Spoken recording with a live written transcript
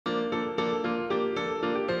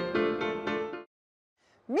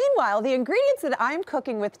Meanwhile, the ingredients that I'm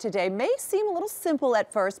cooking with today may seem a little simple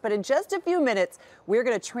at first, but in just a few minutes, we're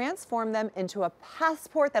going to transform them into a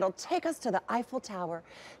passport that'll take us to the Eiffel Tower.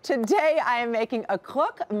 Today, I am making a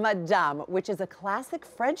croque madame, which is a classic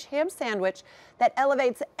French ham sandwich that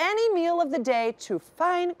elevates any meal of the day to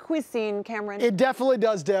fine cuisine. Cameron? It definitely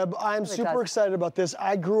does, Deb. I'm super excited about this.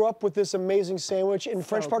 I grew up with this amazing sandwich in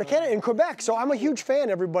French part of Canada, in Quebec, so I'm a huge fan,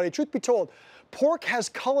 everybody. Truth be told, pork has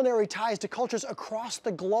culinary ties to cultures across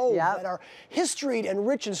the globe that are historied and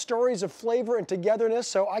rich in stories of flavor and togetherness,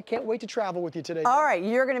 so I can't wait to travel with you today. All right,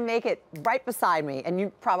 you're gonna make it right beside me, and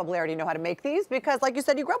you probably already know how to make these because, like you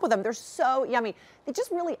said, you grew up with them. They're so yummy. They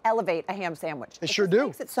just really elevate a ham sandwich. They sure do.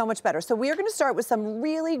 Makes it so much better. So we are gonna start with some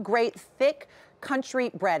really great thick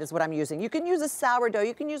country bread is what I'm using. You can use a sourdough,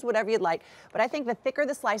 you can use whatever you'd like, but I think the thicker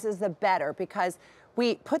the slices, the better, because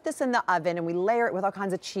we put this in the oven and we layer it with all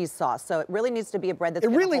kinds of cheese sauce. So it really needs to be a bread that's It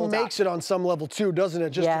really makes it on some level too, doesn't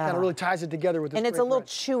it? Just it kind of really ties it together with this. And it's a little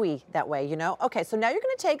chewy that way, you know? Okay, so now you're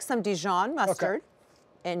gonna take some Dijon mustard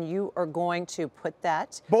and you are going to put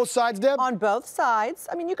that. Both sides, Deb? On both sides.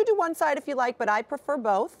 I mean, you could do one side if you like, but I prefer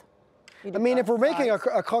both. I mean, if we're making a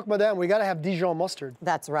croque madame, we gotta have Dijon mustard.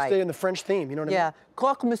 That's right. Stay in the French theme, you know what I mean? Yeah,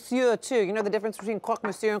 croque monsieur too. You know the difference between croque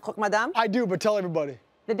monsieur and croque madame? I do, but tell everybody.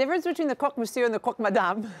 The difference between the croque monsieur and the croque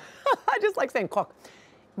madame, I just like saying croque.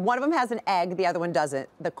 One of them has an egg, the other one doesn't.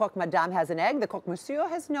 The croque madame has an egg, the croque monsieur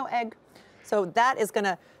has no egg. So that is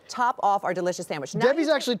gonna top off our delicious sandwich. Now Debbie's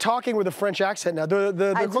actually talking with a French accent now.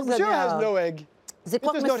 The croque monsieur has no egg. The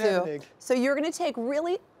croque does not have an egg. So you're gonna take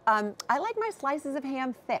really, I like my slices of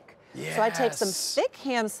ham thick. Yes. So I take some thick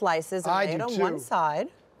ham slices and lay it on one side,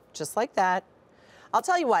 just like that. I'll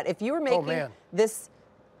tell you what, if you were making this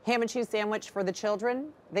ham and cheese sandwich for the children,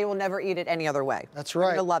 they will never eat it any other way. That's right.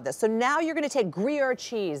 They're gonna love this. So now you're gonna take Gruyere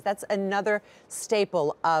cheese. That's another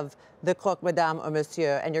staple of the croque madame or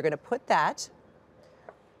monsieur, and you're gonna put that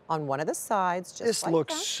on one of the sides, just this like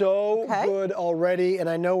looks that. so good already, and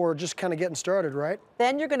I know we're just kind of getting started, right?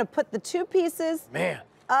 Then you're gonna put the two pieces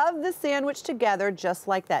of the sandwich together, just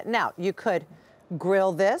like that. Now, you could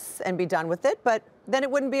grill this and be done with it, but then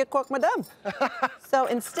it wouldn't be a croque madame. So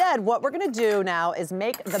instead, what we're gonna do now is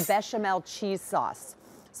make the bechamel cheese sauce.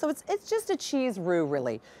 So it's just a cheese roux,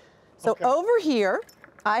 really. So over here,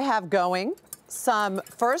 I have going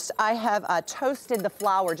first I have toasted the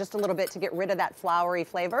flour just a little bit to get rid of that floury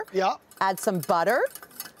flavor. Yeah. Add some butter.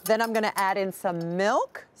 Then I'm gonna add in some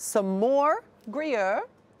milk, some more Gruyere,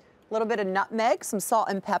 a little bit of nutmeg, some salt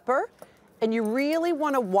and pepper. And you really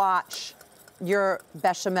wanna watch your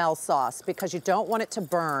bechamel sauce because you don't want it to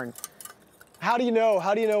burn. How do you know?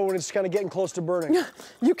 How do you know when it's kind of getting close to burning?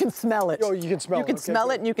 You can smell it. Oh, you can smell it. You can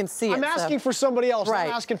smell it and you can see it. I'm asking for somebody else.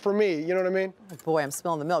 I'm asking for me. You know what I mean? Oh boy, I'm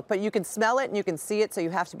spilling the milk. But you can smell it and you can see it, so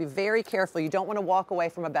you have to be very careful. You don't want to walk away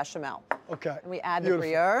from a bechamel. Okay. And we add the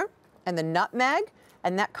Gruyere and the nutmeg,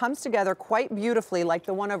 and that comes together quite beautifully, like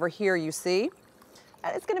the one over here you see.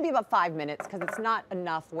 And it's going to be about 5 minutes because it's not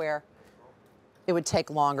enough where it would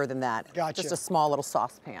take longer than that. Gotcha. Just a small little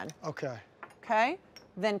saucepan. Okay. Okay?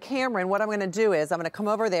 Then Cameron, what I'm gonna do is I'm gonna come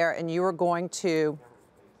over there and you are going to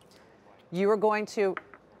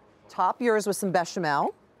top yours with some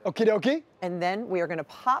bechamel. Okie dokie. And then we are gonna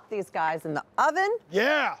pop these guys in the oven.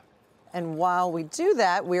 Yeah. And while we do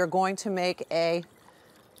that, we are going to make an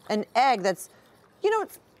egg that's, you know,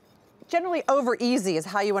 it's generally over easy is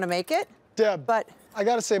how you wanna make it. Deb, but I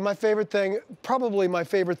gotta say, my favorite thing, probably my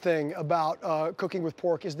favorite thing about cooking with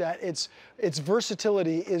pork is that its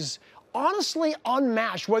versatility is honestly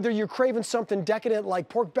unmatched, whether you're craving something decadent like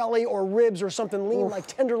pork belly or ribs or something lean like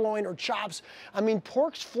tenderloin or chops. I mean,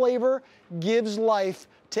 pork's flavor gives life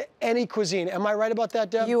to any cuisine. Am I right about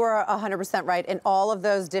that, Deb? You are 100% right. And all of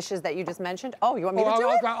those dishes that you just mentioned, you want me to do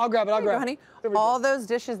it? I'll grab it, I'll grab it. Honey. All those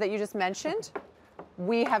dishes that you just mentioned,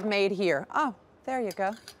 we have made here. Oh, there you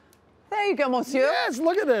go. There you go, monsieur. Yes,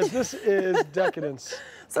 look at this. This is decadence.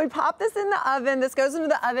 So we pop this in the oven. This goes into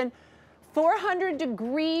the oven, 400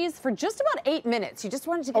 degrees for just about 8 minutes. You just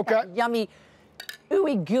wanted to get that yummy,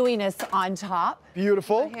 ooey gooiness on top.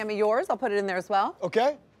 Beautiful. The ham of yours, I'll put it in there as well.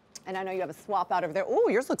 Okay. And I know you have a swap out over there. Oh,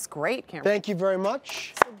 yours looks great, Cameron. Thank you very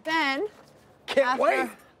much. So then, Can't wait.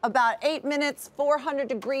 About 8 minutes, 400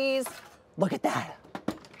 degrees. Look at that.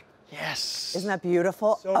 Yes. Isn't that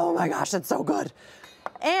beautiful? So oh my gosh, that's so good.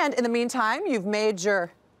 And in the meantime, you've made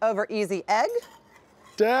your over easy egg.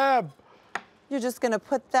 Deb. You're just gonna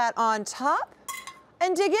put that on top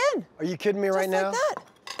and dig in. Are you kidding me right now? Just like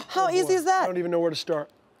that. How easy is that? I don't even know where to start.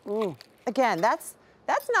 Again, that's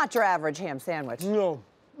not your average ham sandwich. No.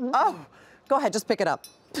 Oh, go ahead, just pick it up.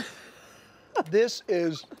 This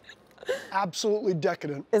is Absolutely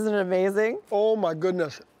decadent. Isn't it amazing? Oh my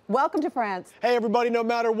goodness. Welcome to France. Hey everybody, no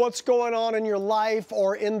matter what's going on in your life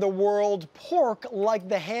or in the world, pork, like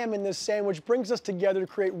the ham in this sandwich, brings us together to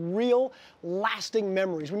create real, lasting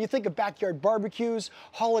memories. When you think of backyard barbecues,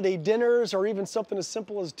 holiday dinners, or even something as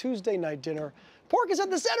simple as Tuesday night dinner, pork is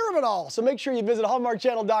at the center of it all. So make sure you visit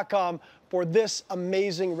hallmarkchannel.com for this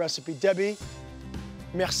amazing recipe. Debbie,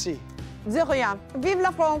 merci. De rien. Vive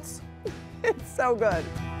la France. It's so good.